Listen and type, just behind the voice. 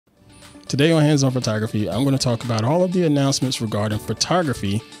Today on Hands-On Photography, I'm going to talk about all of the announcements regarding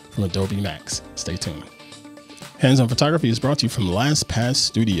photography from Adobe Max. Stay tuned. Hands-On Photography is brought to you from LastPass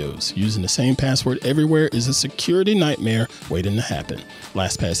Studios. Using the same password everywhere is a security nightmare waiting to happen.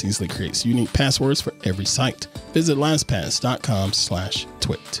 LastPass easily creates unique passwords for every site. Visit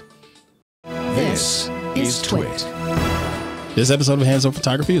lastpass.com/twit. This is TWiT. This episode of Hands-On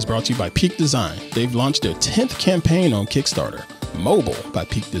Photography is brought to you by Peak Design. They've launched their 10th campaign on Kickstarter, Mobile by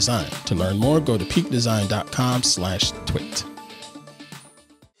Peak Design. To learn more, go to peakdesign.com/twit.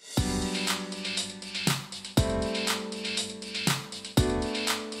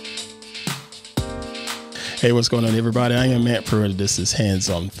 Hey, what's going on, everybody? I am Matt Pruitt. This is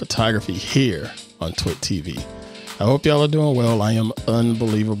Hands-On Photography here on TWiT TV. I hope y'all are doing well. I am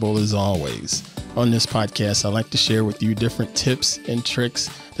unbelievable as always. On this podcast, I like to share with you different tips and tricks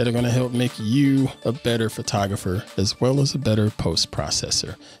that are going to help make you a better photographer as well as a better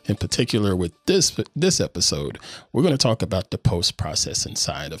post-processor. In particular, with this episode, we're going to talk about the post-processing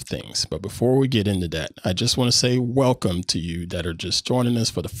side of things. But before we get into that, I just want to say welcome to you that are just joining us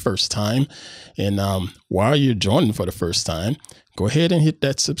for the first time. And while you're joining for the first time, go ahead and hit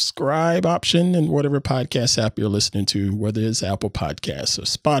that subscribe option in whatever podcast app you're listening to, whether it's Apple Podcasts or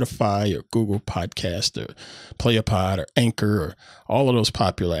Spotify or Google Podcast or PlayAPod or Anchor or all of those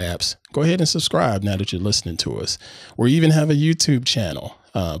popular apps. Go ahead and subscribe now that you're listening to us. We even have a YouTube channel.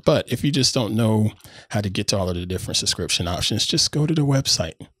 But if you just don't know how to get to all of the different subscription options, just go to the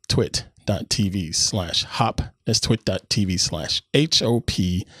website, twit.tv/hop. That's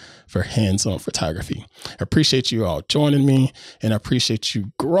twit.tv/HOP for Hands-On Photography. I appreciate you all joining me, and I appreciate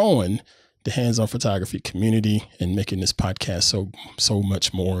you growing the Hands-On Photography community and making this podcast so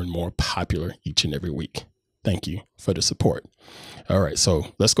much more and more popular each and every week. Thank you for the support. All right, so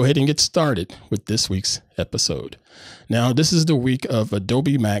let's go ahead and get started with this week's episode. Now, this is the week of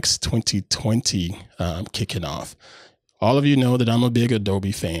Adobe Max 2020 kicking off. All of you know that I'm a big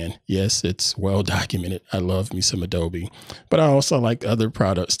Adobe fan. Yes, it's well documented. I love me some Adobe, but I also like other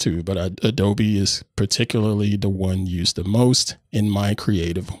products too. But Adobe is particularly the one used the most in my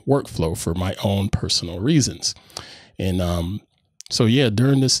creative workflow for my own personal reasons. And so yeah,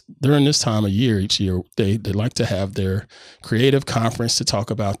 during this time of year, each year, they like to have their creative conference to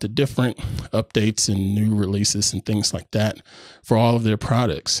talk about the different updates and new releases and things like that for all of their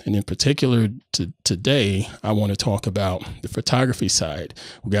products. And in particular, today, I want to talk about the photography side.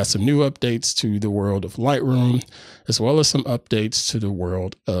 We got some new updates to the world of Lightroom, as well as some updates to the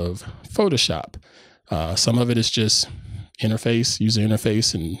world of Photoshop. Some of it is just user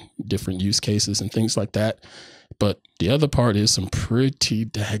interface and different use cases and things like that. But the other part is some pretty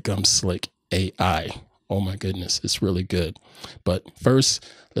daggum slick AI. Oh my goodness, it's really good. But first,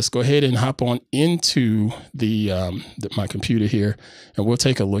 let's go ahead and hop on into my computer here, and we'll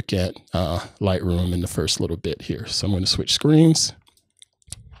take a look at Lightroom in the first little bit here. So I'm going to switch screens,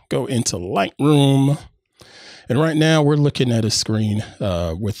 go into Lightroom, and right now we're looking at a screen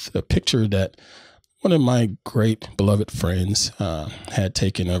with a picture that one of my great beloved friends had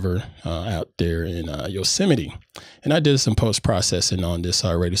taken over out there in Yosemite. And I did some post-processing on this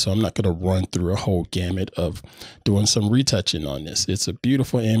already, so I'm not going to run through a whole gamut of doing some retouching on this. It's a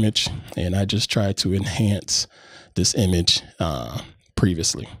beautiful image, and I just tried to enhance this image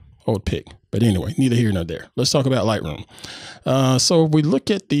previously. Old pic. But anyway, neither here nor there. Let's talk about Lightroom. So if we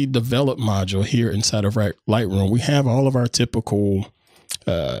look at the develop module here inside of Lightroom, we have all of our typical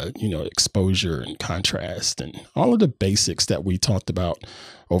exposure and contrast and all of the basics that we talked about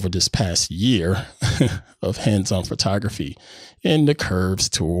over this past year of hands-on photography and the curves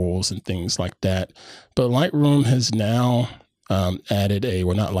tools and things like that. But Lightroom has now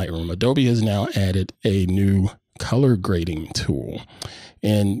Adobe has now added a new color grading tool.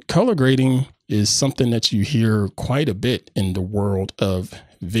 And color grading is something that you hear quite a bit in the world of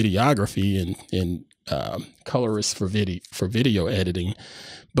videography and colorists for video editing.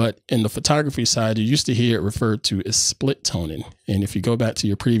 But in the photography side, you used to hear it referred to as split toning. And if you go back to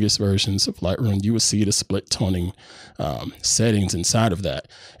your previous versions of Lightroom, you would see the split toning settings inside of that.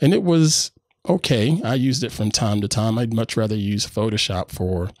 And it was okay. I used it from time to time. I'd much rather use Photoshop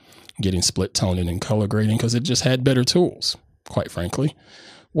for getting split toning and color grading because it just had better tools, quite frankly.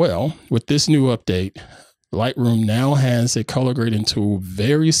 Well, with this new update, Lightroom now has a color grading tool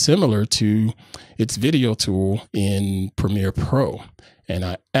very similar to its video tool in Premiere Pro. And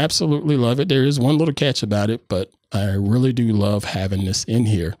I absolutely love it. There is one little catch about it, but I really do love having this in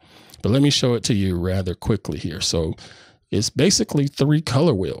here. But let me show it to you rather quickly here. So it's basically 3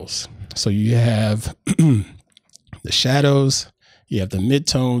 color wheels. So you have the shadows, you have the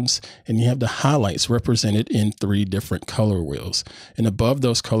midtones, and you have the highlights represented in 3 different color wheels. And above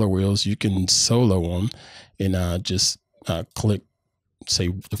those color wheels, you can solo them and just click, say,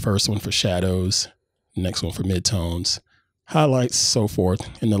 the first one for shadows, the next one for midtones, highlights, so forth.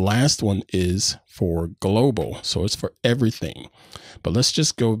 And the last one is for global. So it's for everything. But let's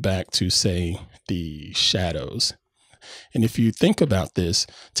just go back to, say, the shadows. And if you think about this,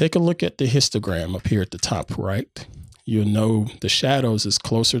 take a look at the histogram up here at the top right. You'll know the shadows is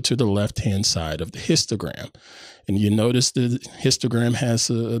closer to the left-hand side of the histogram. And you notice the histogram has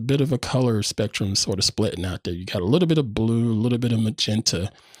a bit of a color spectrum sort of splitting out there. You got a little bit of blue, a little bit of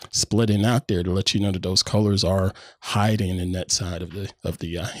magenta splitting out there to let you know that those colors are hiding in that side of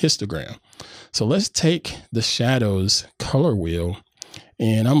the histogram. So let's take the shadows color wheel,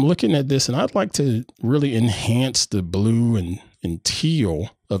 and I'm looking at this, and I'd like to really enhance the blue and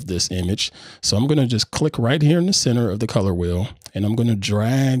teal of this image. So I'm going to just click right here in the center of the color wheel, and I'm going to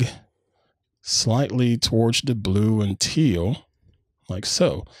drag slightly towards the blue and teal, like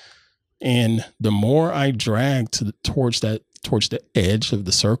so. And the more I drag towards the edge of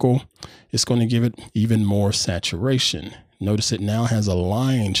the circle, it's going to give it even more saturation. Notice it now has a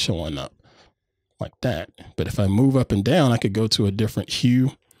line showing up like that. But if I move up and down, I could go to a different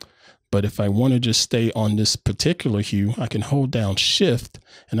hue. But if I want to just stay on this particular hue, I can hold down Shift,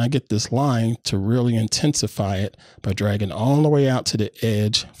 and I get this line to really intensify it by dragging all the way out to the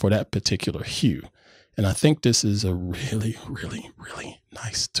edge for that particular hue. And I think this is a really, really, really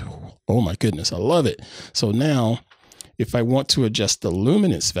nice tool. Oh my goodness, I love it. So now if I want to adjust the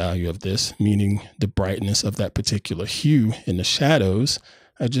luminance value of this, meaning the brightness of that particular hue in the shadows,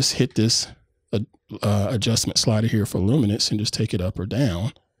 I just hit this adjustment slider here for luminance and just take it up or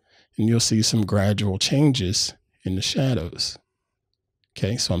down. And you'll see some gradual changes in the shadows.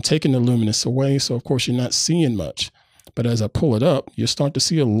 Okay, so I'm taking the luminance away, so of course you're not seeing much. But as I pull it up, you'll start to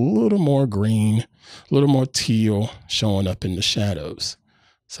see a little more green, a little more teal showing up in the shadows.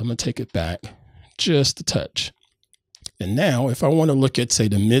 So I'm going to take it back just a touch. And now if I want to look at, say,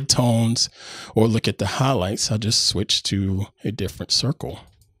 the midtones or look at the highlights, I'll just switch to a different circle,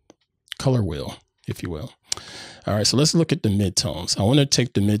 color wheel, if you will. All right, so let's look at the midtones. I want to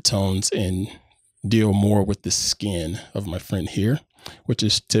take the midtones and deal more with the skin of my friend here, which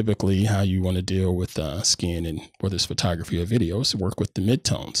is typically how you want to deal with skin, and whether it's photography or video, is to work with the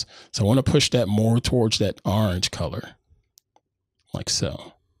midtones. So I want to push that more towards that orange color, like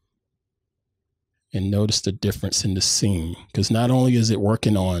so. And notice the difference in the seam, because not only is it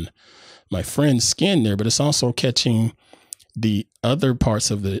working on my friend's skin there, but it's also catching the other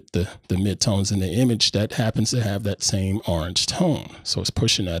parts of the midtones in the image that happens to have that same orange tone. So it's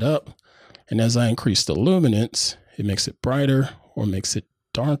pushing that up. And as I increase the luminance, it makes it brighter or makes it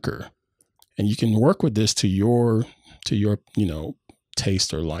darker. And you can work with this to your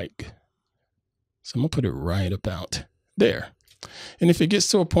taste or like. So I'm gonna put it right about there. And if it gets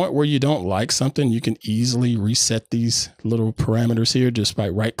to a point where you don't like something, you can easily reset these little parameters here just by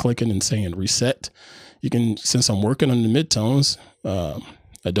right clicking and saying reset. You can, since I'm working on the midtones,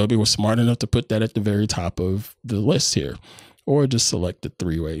 Adobe was smart enough to put that at the very top of the list here, or just select the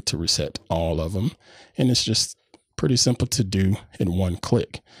 3-way to reset all of them. And it's just pretty simple to do in one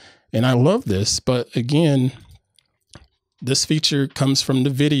click. And I love this, but again, this feature comes from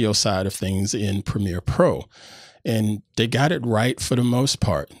the video side of things in Premiere Pro. And they got it right for the most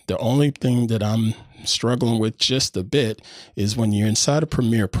part. The only thing that I'm struggling with just a bit is when you're inside of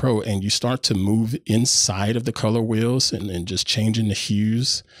Premiere Pro and you start to move inside of the color wheels and just changing the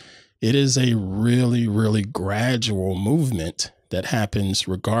hues. It is a really, really gradual movement that happens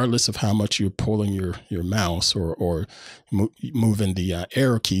regardless of how much you're pulling your mouse or moving the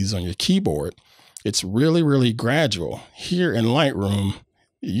arrow keys on your keyboard. It's really, really gradual. Here in Lightroom,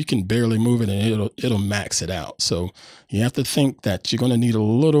 you can barely move it and it'll max it out. So you have to think that you're going to need a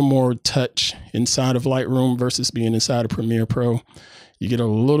little more touch inside of Lightroom versus being inside of Premiere Pro. You get a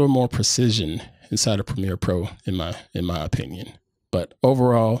little more precision inside of Premiere Pro, in my opinion. But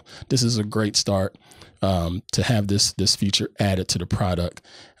overall, this is a great start to have this feature added to the product.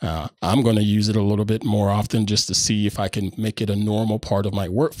 I'm going to use it a little bit more often just to see if I can make it a normal part of my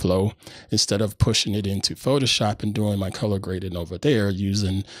workflow instead of pushing it into Photoshop and doing my color grading over there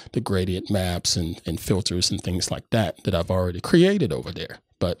using the gradient maps and filters and things like that I've already created over there.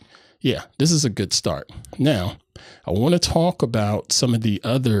 But yeah, this is a good start. Now, I want to talk about some of the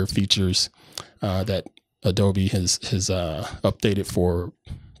other features that Adobe has updated for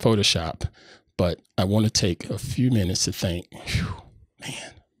Photoshop, but I want to take a few minutes to thank,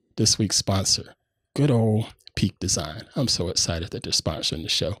 this week's sponsor, good old Peak Design. I'm so excited that they're sponsoring the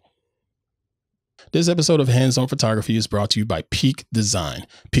show. This episode of Hands On Photography is brought to you by Peak Design.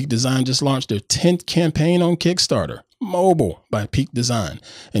 Peak Design just launched their 10th campaign on Kickstarter, Mobile by Peak Design,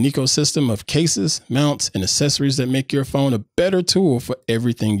 an ecosystem of cases, mounts, and accessories that make your phone a better tool for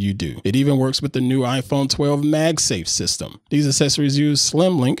everything you do. It even works with the new iPhone 12 MagSafe system. These accessories use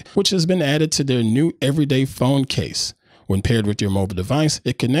SlimLink, which has been added to their new everyday phone case. When paired with your mobile device,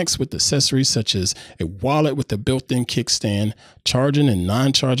 it connects with accessories such as a wallet with a built-in kickstand, charging and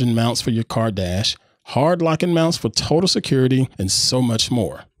non-charging mounts for your car dash, hard locking mounts for total security, and so much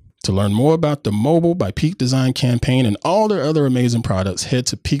more. To learn more about the Mobile by Peak Design campaign and all their other amazing products, head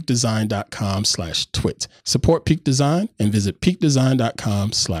to peakdesign.com/twit. Support Peak Design and visit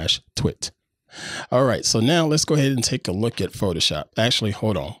peakdesign.com/twit. All right, so now let's go ahead and take a look at Photoshop. Actually,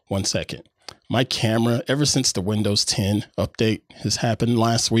 hold on one second. My camera, ever since the Windows 10 update has happened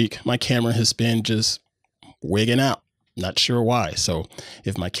last week, my camera has been just wigging out. Not sure why. So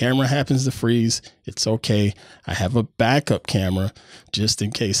if my camera happens to freeze, it's okay. I have a backup camera just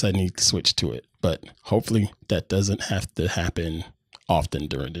in case I need to switch to it. But hopefully that doesn't have to happen often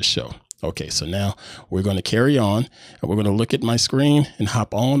during this show. Okay, so now we're going to carry on and we're going to look at my screen and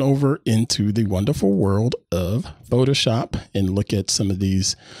hop on over into the wonderful world of Photoshop and look at some of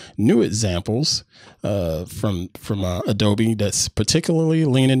these new examples from Adobe that's particularly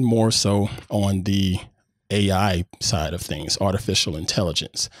leaning more so on the AI side of things, artificial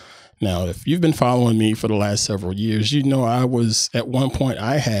intelligence. Now, if you've been following me for the last several years, you know I was at one point,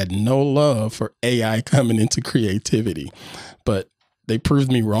 I had no love for AI coming into creativity, but they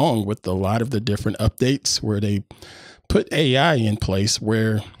proved me wrong with a lot of the different updates where they put AI in place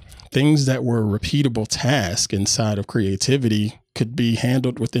where things that were repeatable tasks inside of creativity could be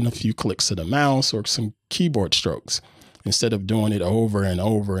handled within a few clicks of the mouse or some keyboard strokes. Instead of doing it over and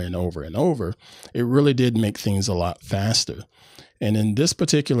over and over and over, it really did make things a lot faster. And in this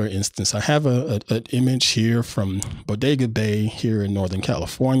particular instance, I have an image here from Bodega Bay here in Northern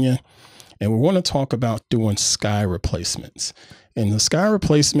California. And we want to talk about doing sky replacements. And the sky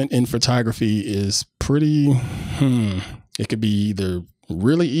replacement in photography is pretty, it could be either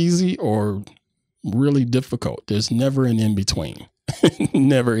really easy or really difficult. There's never an in-between.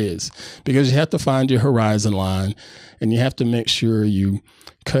 Never is, because you have to find your horizon line and you have to make sure you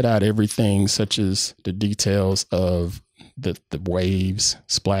cut out everything such as the details of the waves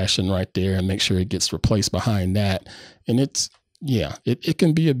splashing right there and make sure it gets replaced behind that. And it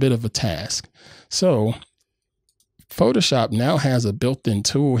can be a bit of a task. So Photoshop now has a built-in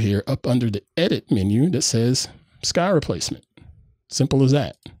tool here up under the edit menu that says sky replacement. Simple as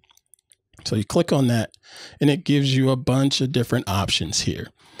that. So you click on that and it gives you a bunch of different options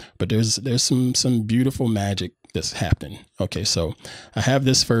here, but there's some beautiful magic that's happening. Okay. So I have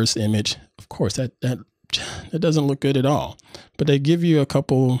this first image. Of course, that doesn't look good at all, but they give you a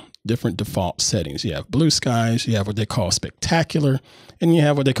couple different default settings. You have blue skies, you have what they call spectacular, and you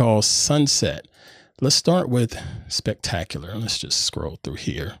have what they call sunset. Let's start with spectacular. Let's just scroll through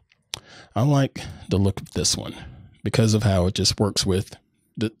here. I like the look of this one because of how it just works with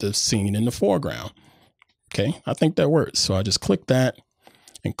the scene in the foreground. Okay, I think that works. So I just click that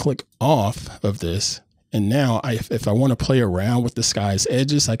and click off of this. And now if I want to play around with the sky's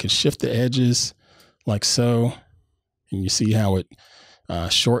edges, I can shift the edges like so. And you see how it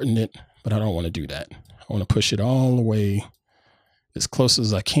shortened it, but I don't want to do that. I want to push it all the way as close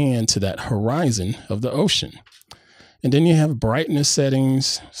as I can to that horizon of the ocean. And then you have brightness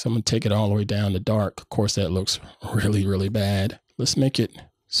settings. So I'm going to take it all the way down to dark. Of course, that looks really, really bad. Let's make it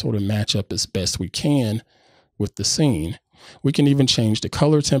sort of match up as best we can with the scene. We can even change the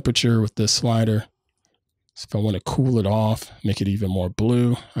color temperature with this slider. So if I want to cool it off, make it even more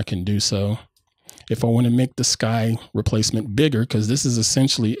blue, I can do so. If I want to make the sky replacement bigger, because this is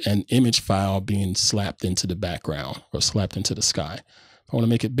essentially an image file being slapped into the background or slapped into the sky. If I want to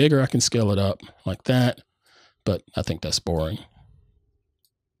make it bigger, I can scale it up like that, but I think that's boring.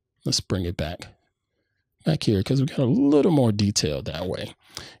 Let's bring it back here because we got a little more detail that way.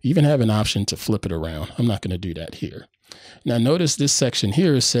 You even have an option to flip it around. I'm not going to do that here. Now notice this section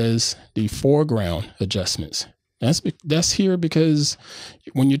here says the foreground adjustments. That's here because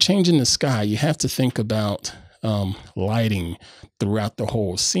when you're changing the sky, you have to think about lighting throughout the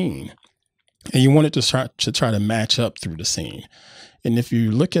whole scene. And you want it to try to match up through the scene. And if you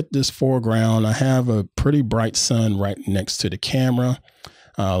look at this foreground, I have a pretty bright sun right next to the camera.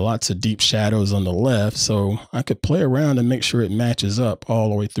 Lots of deep shadows on the left. So I could play around and make sure it matches up all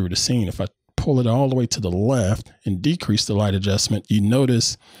the way through the scene. If I pull it all the way to the left and decrease the light adjustment, you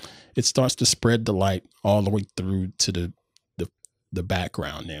notice it starts to spread the light all the way through to the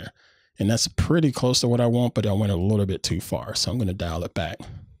background there. And that's pretty close to what I want, but I went a little bit too far. So I'm going to dial it back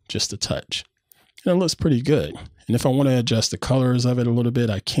just a touch. And it looks pretty good. And if I want to adjust the colors of it a little bit,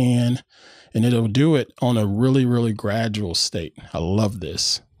 I can. And it'll do it on a really, really gradual state. I love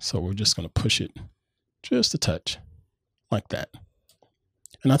this. So we're just going to push it just a touch like that.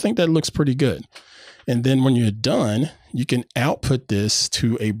 And I think that looks pretty good. And then when you're done, you can output this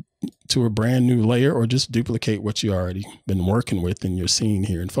to a brand new layer, or just duplicate what you already been working with in your scene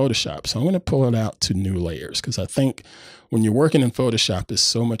here in Photoshop. So I'm going to pull it out to new layers, because I think when you're working in Photoshop, it's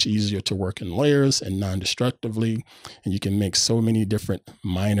so much easier to work in layers and non-destructively, and you can make so many different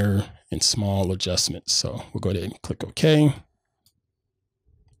minor and small adjustments. So we'll go ahead and click OK.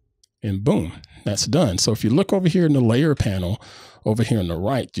 And boom, that's done. So if you look over here in the layer panel over here on the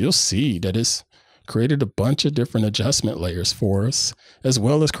right, you'll see that it's created a bunch of different adjustment layers for us, as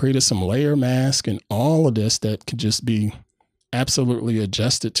well as created some layer mask and all of this that could just be absolutely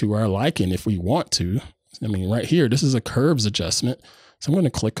adjusted to our liking if we want to. I mean, right here, this is a curves adjustment. So I'm going to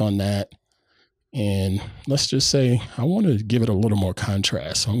click on that. And let's just say I want to give it a little more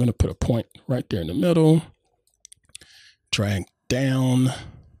contrast. So I'm going to put a point right there in the middle, drag down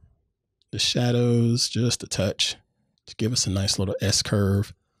the shadows just a touch to give us a nice little S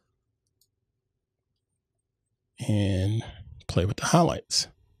curve, and play with the highlights.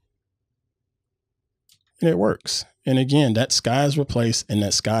 And it works. And again, that sky is replaced, and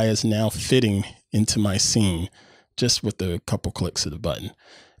that sky is now fitting into my scene just with a couple clicks of the button.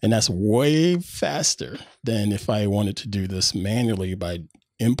 And that's way faster than if I wanted to do this manually by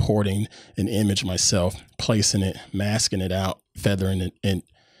importing an image myself, placing it, masking it out, feathering it, and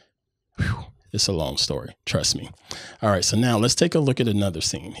whew, it's a long story, trust me. All right, so now let's take a look at another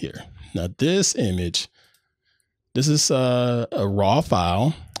scene here. Now this image, this is a raw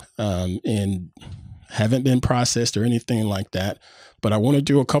file and haven't been processed or anything like that, but I want to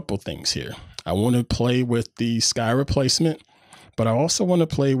do a couple things here. I want to play with the sky replacement, but I also want to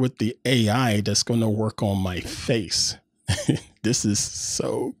play with the AI that's going to work on my face. This is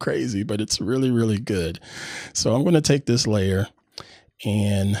so crazy, but it's really, really good. So I'm going to take this layer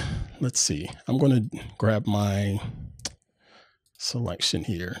and let's see, I'm going to grab my selection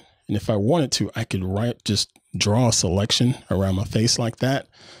here. And if I wanted to, I could just draw a selection around my face like that.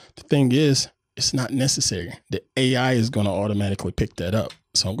 The thing is, it's not necessary. The AI is going to automatically pick that up.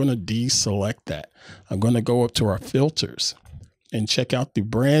 So I'm going to deselect that. I'm going to go up to our filters and check out the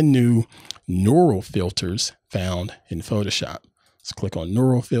brand new neural filters found in Photoshop. Let's click on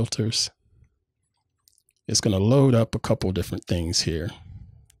neural filters. It's going to load up a couple different things here.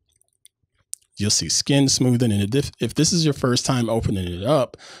 You'll see skin smoothing. And if this is your first time opening it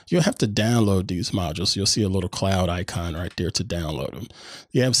up, you'll have to download these modules. You'll see a little cloud icon right there to download them.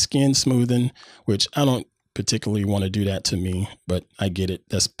 You have skin smoothing, which I don't particularly want to do that to me, but I get it.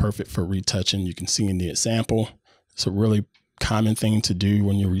 That's perfect for retouching. You can see in the example, it's a really common thing to do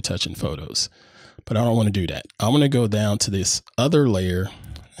when you're retouching photos, but I don't want to do that. I want to go down to this other layer.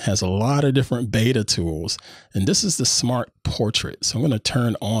 It has a lot of different beta tools, and this is the Smart Portrait. So I'm going to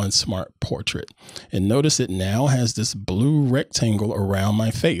turn on Smart Portrait, and notice it now has this blue rectangle around my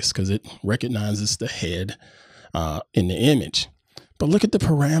face because it recognizes the head in the image. But look at the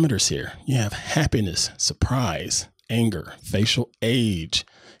parameters here. You have happiness, surprise, anger, facial age,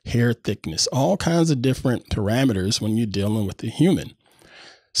 hair thickness, all kinds of different parameters when you're dealing with the human.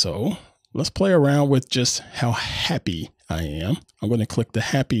 So let's play around with just how happy I am. I'm going to click the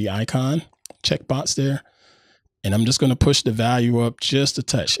happy icon, checkbox there, and I'm just going to push the value up just a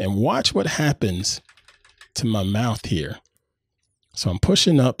touch and watch what happens to my mouth here. So I'm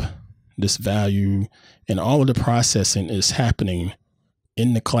pushing up this value, and all of the processing is happening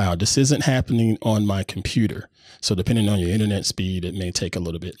in the cloud. This isn't happening on my computer. So depending on your internet speed, it may take a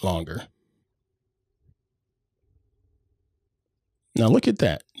little bit longer. Now look at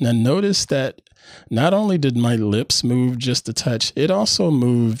that. Now notice that not only did my lips move just a touch, it also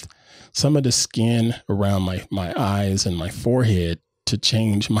moved some of the skin around my eyes and my forehead to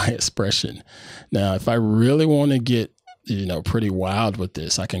change my expression. Now, if I really want to get, pretty wild with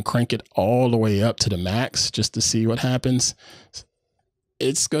this, I can crank it all the way up to the max just to see what happens.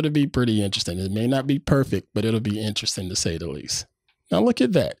 It's going to be pretty interesting. It may not be perfect, but it'll be interesting to say the least. Now look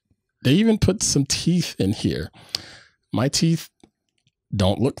at that. They even put some teeth in here. My teeth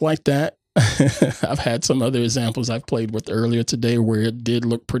don't look like that. I've had some other examples I've played with earlier today where it did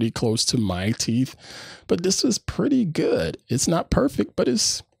look pretty close to my teeth, but this was pretty good. It's not perfect, but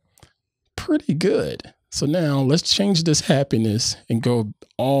it's pretty good. So now let's change this happiness and go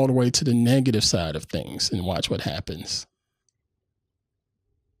all the way to the negative side of things and watch what happens.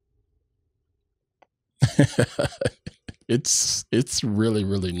 It's really,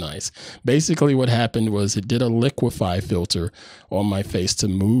 really nice. Basically what happened was it did a liquefy filter on my face to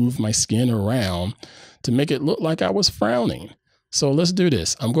move my skin around to make it look like I was frowning. So let's do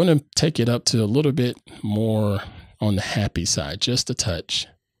this. I'm going to take it up to a little bit more on the happy side, just a touch.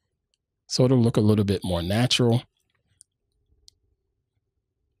 So it'll look a little bit more natural.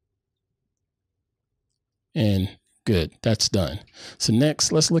 And good, that's done. So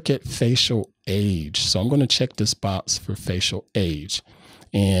next, let's look at facial age. So I'm going to check this box for facial age.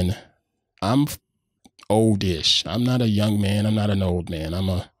 And I'm oldish. I'm not a young man. I'm not an old man. I'm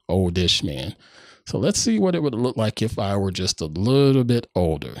a oldish man. So let's see what it would look like if I were just a little bit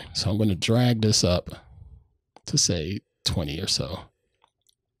older. So I'm going to drag this up to say 20 or so.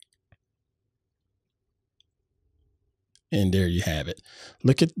 And there you have it.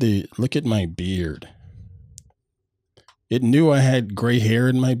 Look at my beard. It knew I had gray hair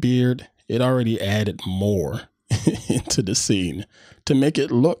in my beard. It already added more into the scene to make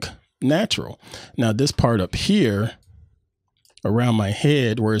it look natural. Now this part up here around my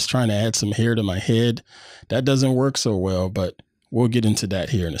head where it's trying to add some hair to my head, that doesn't work so well, but we'll get into that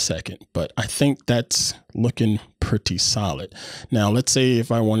here in a second. But I think that's looking pretty solid. Now, let's say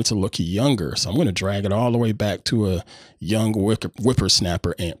if I wanted to look younger, so I'm going to drag it all the way back to a young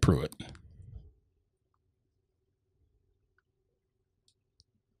whippersnapper Aunt Pruitt.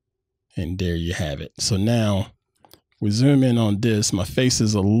 And there you have it. So now we zoom in on this. My face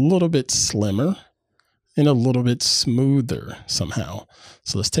is a little bit slimmer and a little bit smoother somehow.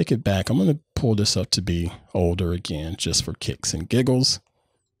 So let's take it back. I'm going to pull this up to be older again, just for kicks and giggles.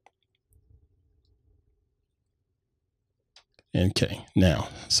 Okay, now,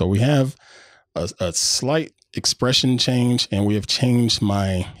 so we have a slight expression change, and we have changed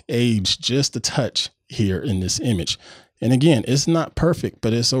my age just a touch here in this image. And again, it's not perfect,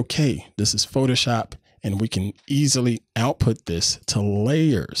 but it's okay. This is Photoshop, and we can easily output this to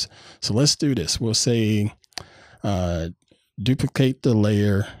layers. So let's do this. We'll say duplicate the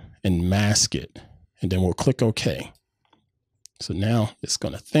layer and mask it, and then we'll click OK. So now it's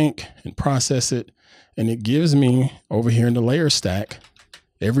going to think and process it, and it gives me over here in the layer stack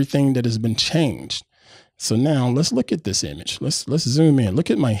everything that has been changed. So now let's look at this image. Let's zoom in. Look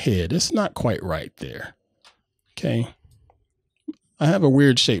at my head. It's not quite right there. Okay. I have a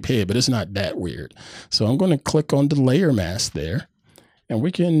weird shaped head, but it's not that weird. So I'm going to click on the layer mask there, and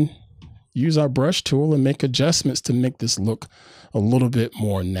we can use our brush tool and make adjustments to make this look a little bit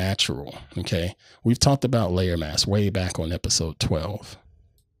more natural. Okay. We've talked about layer mask way back on episode 12.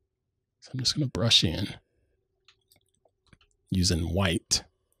 So I'm just going to brush in using white.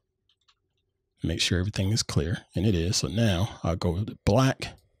 Make sure everything is clear, and it is. So now I'll go to black,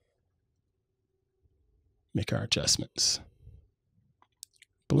 make our adjustments,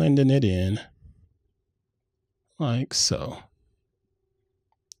 blending it in like so.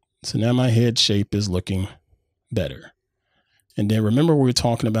 So now my head shape is looking better. And then remember we were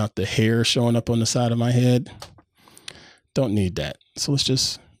talking about the hair showing up on the side of my head? Don't need that. So let's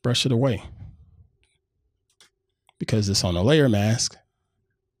just brush it away. Because it's on a layer mask,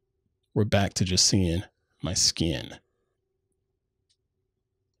 we're back to just seeing my skin.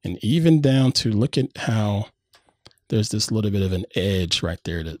 And even down to look at how there's this little bit of an edge right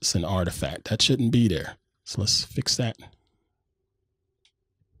there that's an artifact. That shouldn't be there. So let's fix that.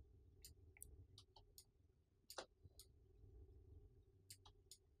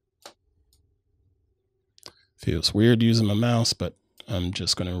 Feels weird using my mouse, but I'm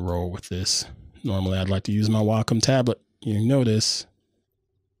just going to roll with this. Normally, I'd like to use my Wacom tablet. You notice.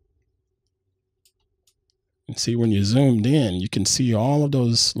 And see, when you zoomed in, you can see all of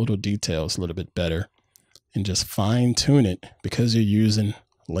those little details a little bit better and just fine tune it because you're using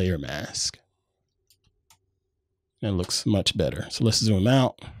layer mask. And it looks much better. So let's zoom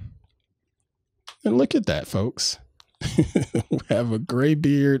out. And look at that, folks. We have a gray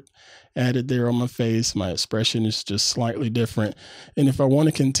beard added there on my face. My expression is just slightly different. And if I want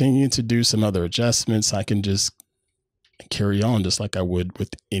to continue to do some other adjustments, I can just carry on just like I would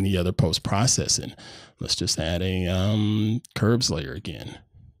with any other post-processing. Let's just add a curves layer again.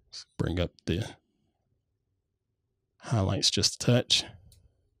 Let's bring up the highlights just a touch.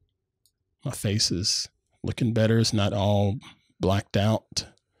 My face is looking better. It's not all blacked out.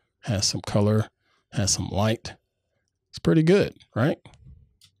 Has some color, has some light. It's pretty good, right?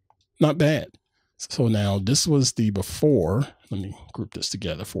 Not bad. So now this was the before. Let me group this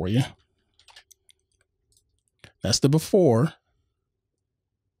together for you. That's the before.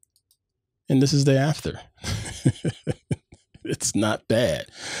 And this is the after. It's not bad.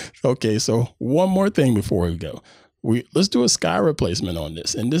 Okay, so one more thing before we go. let's do a sky replacement on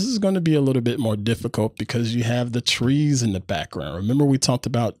this. And this is going to be a little bit more difficult because you have the trees in the background. Remember, we talked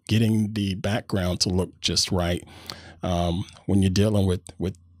about getting the background to look just right when you're dealing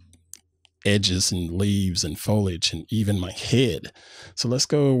with edges and leaves and foliage and even my head. So let's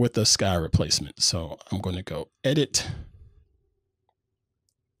go with the sky replacement. So I'm going to go edit.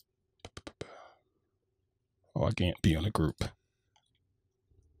 Oh, I can't be on a group.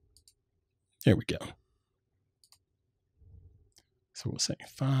 There we go. So we'll say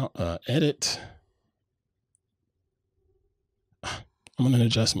file, edit. I'm going to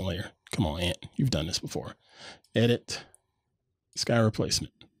adjust my layer. Come on, Ant. You've done this before. Edit, sky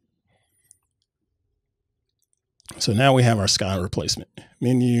replacement. So now we have our sky replacement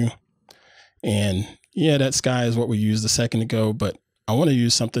menu. And yeah, that sky is what we used a second ago, but I want to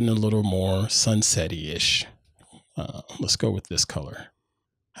use something a little more sunset-y-ish. Let's go with this color.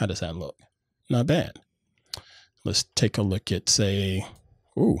 How does that look? Not bad. Let's take a look at, say,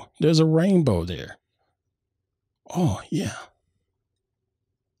 ooh, there's a rainbow there. Oh, yeah.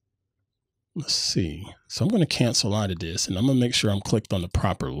 Let's see. So I'm going to cancel out of this, and I'm going to make sure I'm clicked on the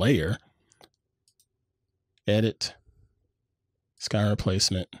proper layer. Edit, sky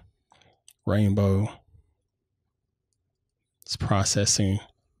replacement, rainbow. It's processing.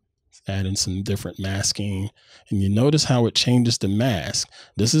 It's adding some different masking. And you notice how it changes the mask.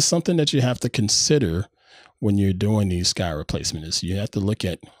 This is something that you have to consider when you're doing these sky replacements. You have to look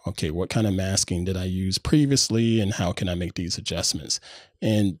at, okay, what kind of masking did I use previously and how can I make these adjustments?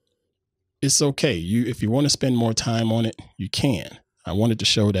 And it's okay. If you want to spend more time on it, you can. I wanted to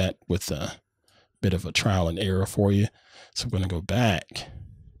show that with a bit of a trial and error for you. So I'm going to go back.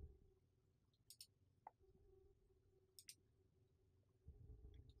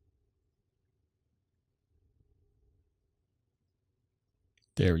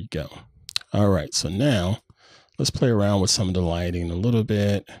 There we go. All right. So now let's play around with some of the lighting a little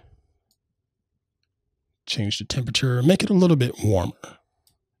bit. Change the temperature, make it a little bit warmer.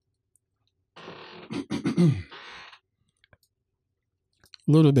 A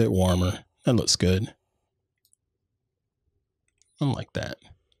little bit warmer. That looks good. I like that.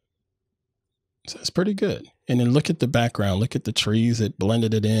 So it's pretty good. And then look at the background. Look at the trees. It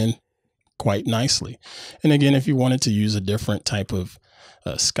blended it in quite nicely. And again, if you wanted to use a different type of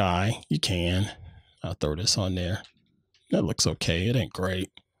sky, you can. I'll throw this on there. That looks okay. It ain't great.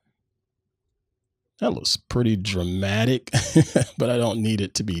 That looks pretty dramatic, but I don't need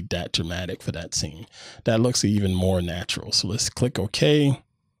it to be that dramatic for that scene. That looks even more natural. So let's click OK.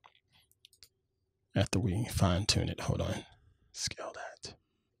 After we fine tune it, hold on, scale that.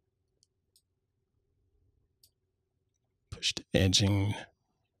 Push the edging.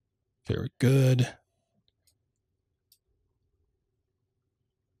 Very good.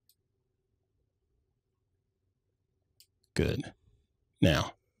 Good.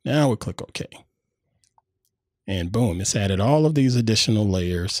 Now we click OK. And boom, it's added all of these additional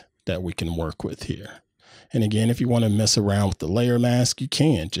layers that we can work with here. And again, if you want to mess around with the layer mask, you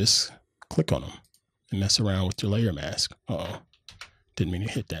can just click on them and mess around with your layer mask. Uh-oh, didn't mean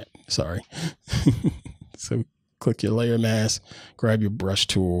to hit that. Sorry. So click your layer mask, grab your brush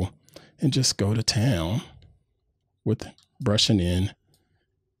tool, and just go to town with brushing in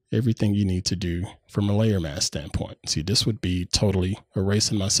everything you need to do from a layer mask standpoint. See, this would be totally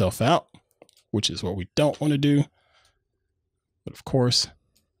erasing myself out, which is what we don't want to do. But of course,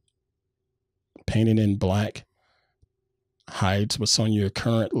 painting in black hides what's on your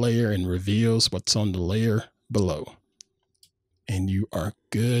current layer and reveals what's on the layer below. And you are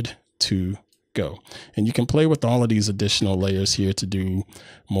good to go. And you can play with all of these additional layers here to do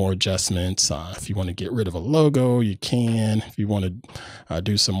more adjustments. If you want to get rid of a logo, you can. If you want to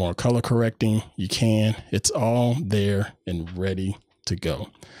do some more color correcting, you can. It's all there and ready to go.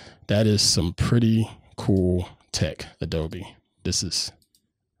 That is some pretty cool tech, Adobe. This is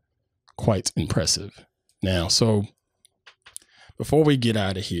quite impressive. Now, so before we get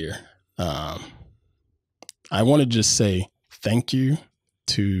out of here, I want to just say thank you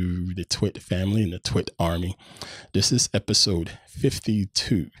to the TWiT family and the TWiT army. This is episode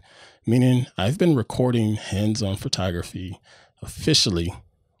 52, meaning I've been recording hands-on photography officially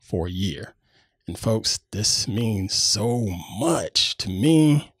for a year. And folks, this means so much to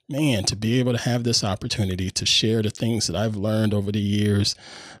me, man, to be able to have this opportunity to share the things that I've learned over the years,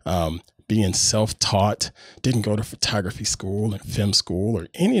 being self-taught, didn't go to photography school and film school or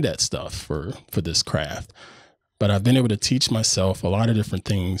any of that stuff for this craft. But I've been able to teach myself a lot of different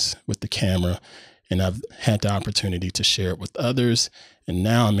things with the camera, and I've had the opportunity to share it with others. And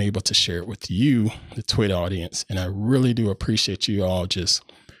now I'm able to share it with you, the TWiT audience. And I really do appreciate you all just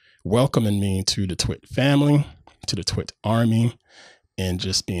welcoming me to the TWiT family. to the TWiT Army, and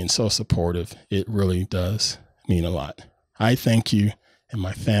just being so supportive. It really does mean a lot. I thank you, and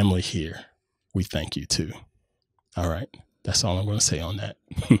my family here, we thank you too. All right. That's all I'm going to say on that.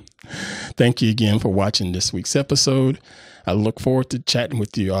 Thank you again for watching this week's episode. I look forward to chatting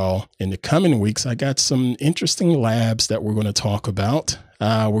with you all in the coming weeks. I got some interesting labs that we're going to talk about.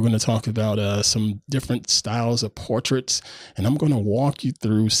 We're going to talk about some different styles of portraits, and I'm going to walk you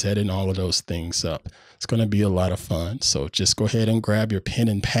through setting all of those things up. It's going to be a lot of fun. So just go ahead and grab your pen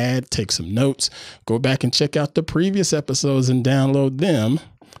and pad, take some notes, go back and check out the previous episodes and download them,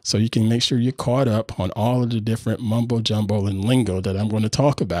 so you can make sure you're caught up on all of the different mumbo jumbo and lingo that I'm going to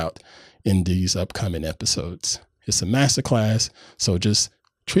talk about in these upcoming episodes. It's a masterclass, so just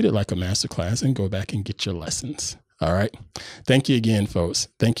treat it like a masterclass and go back and get your lessons. All right. Thank you again, folks.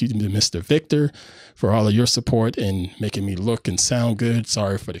 Thank you to Mr. Victor for all of your support and making me look and sound good.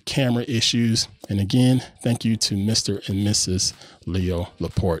 Sorry for the camera issues. And again, thank you to Mr. and Mrs. Leo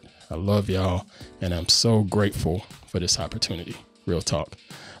Laporte. I love y'all, and I'm so grateful for this opportunity. Real talk.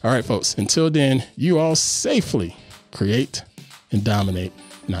 All right, folks, until then, you all safely create and dominate,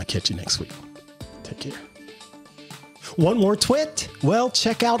 and I'll catch you next week. Take care. Want more TWiT? Well,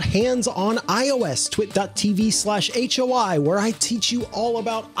 check out Hands on iOS, twit.tv/HOI, where I teach you all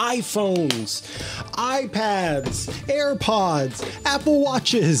about iPhones, iPads, AirPods, Apple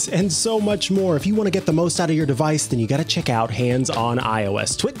Watches, and so much more. If you want to get the most out of your device, then you got to check out Hands on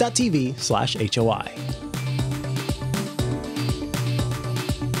iOS, twit.tv/HOI.